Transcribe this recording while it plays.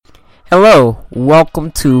Hello,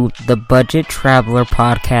 welcome to the Budget Traveler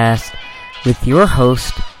Podcast with your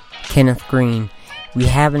host, Kenneth Green. We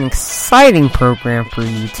have an exciting program for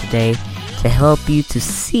you today to help you to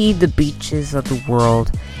see the beaches of the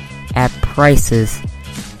world at prices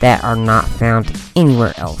that are not found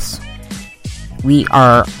anywhere else. We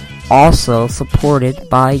are also supported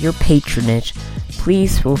by your patronage.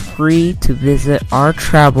 Please feel free to visit our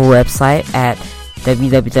travel website at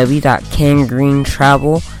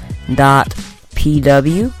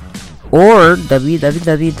www.kengreentravel.pw or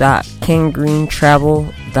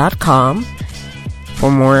www.kengreentravel.com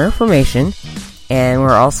for more information. And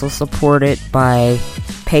we're also supported by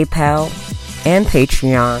PayPal and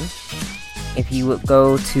Patreon. If you would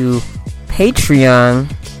go to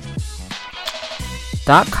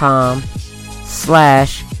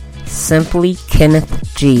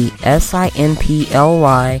patreon.com/SimplyKennethG,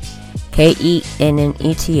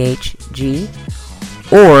 SimplyKennethG,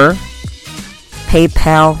 or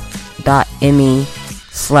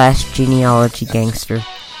paypal.me/genealogygangster.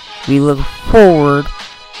 We look forward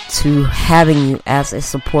to having you as a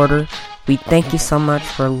supporter. We thank you so much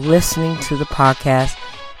for listening to the podcast.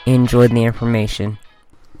 Enjoy the information.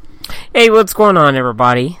 Hey, what's going on,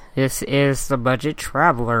 everybody? This is the Budget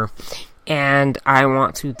Traveler, and I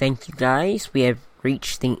want to thank you guys. We have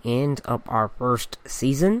reached the end of our first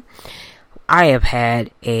season. I have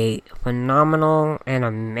had a phenomenal and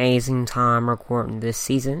amazing time recording this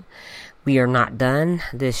season. We are not done.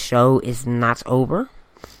 This show is not over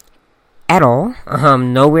at all.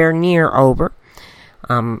 Nowhere near over.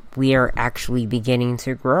 We are actually beginning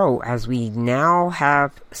to grow as we now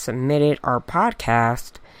have submitted our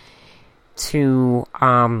podcast to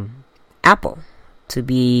Apple to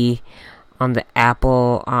be on the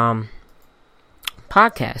Apple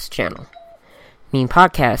podcast channel.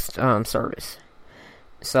 Podcast service.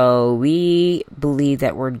 So we believe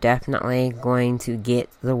that we're definitely going to get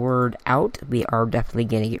the word out. We are definitely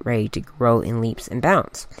going to get ready to grow in leaps and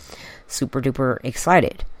bounds. Super duper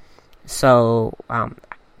excited. So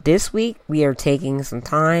this week we are taking some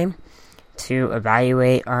time to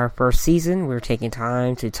evaluate our first season. We're taking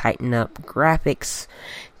time to tighten up graphics,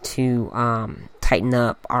 to tighten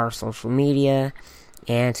up our social media,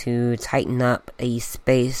 and to tighten up a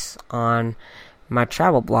space on my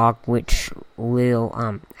travel blog, which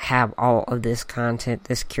will have all of this content,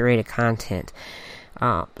 this curated content.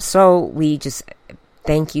 So we just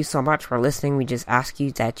thank you so much for listening. We just ask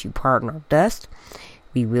you that you pardon our dust.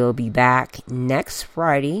 We will be back next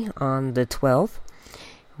Friday on the 12th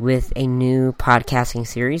with a new podcasting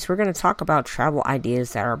series. We're going to talk about travel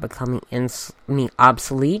ideas that are becoming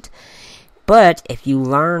obsolete. But if you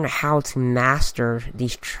learn how to master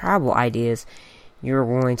these travel ideas, you're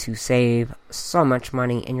going to save so much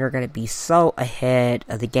money and you're going to be so ahead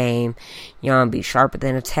of the game. You're going to be sharper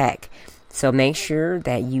than a tack. So make sure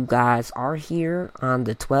that you guys are here on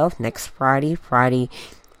the 12th, next Friday,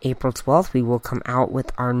 April 12th. We will come out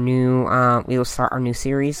with our new, we will start our new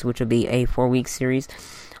series, which will be a 4-week series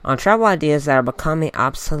on travel ideas that are becoming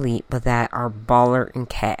obsolete, but that are baller in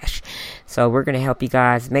cash. So we're going to help you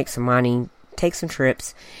guys make some money, take some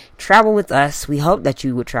trips, travel with us. We hope that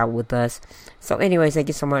you would travel with us. So anyways, thank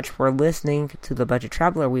you so much for listening to The Budget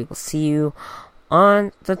Traveler. We will see you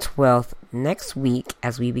on the 12th next week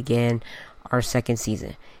as we begin our second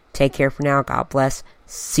season. Take care for now. God bless.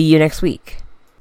 See you next week.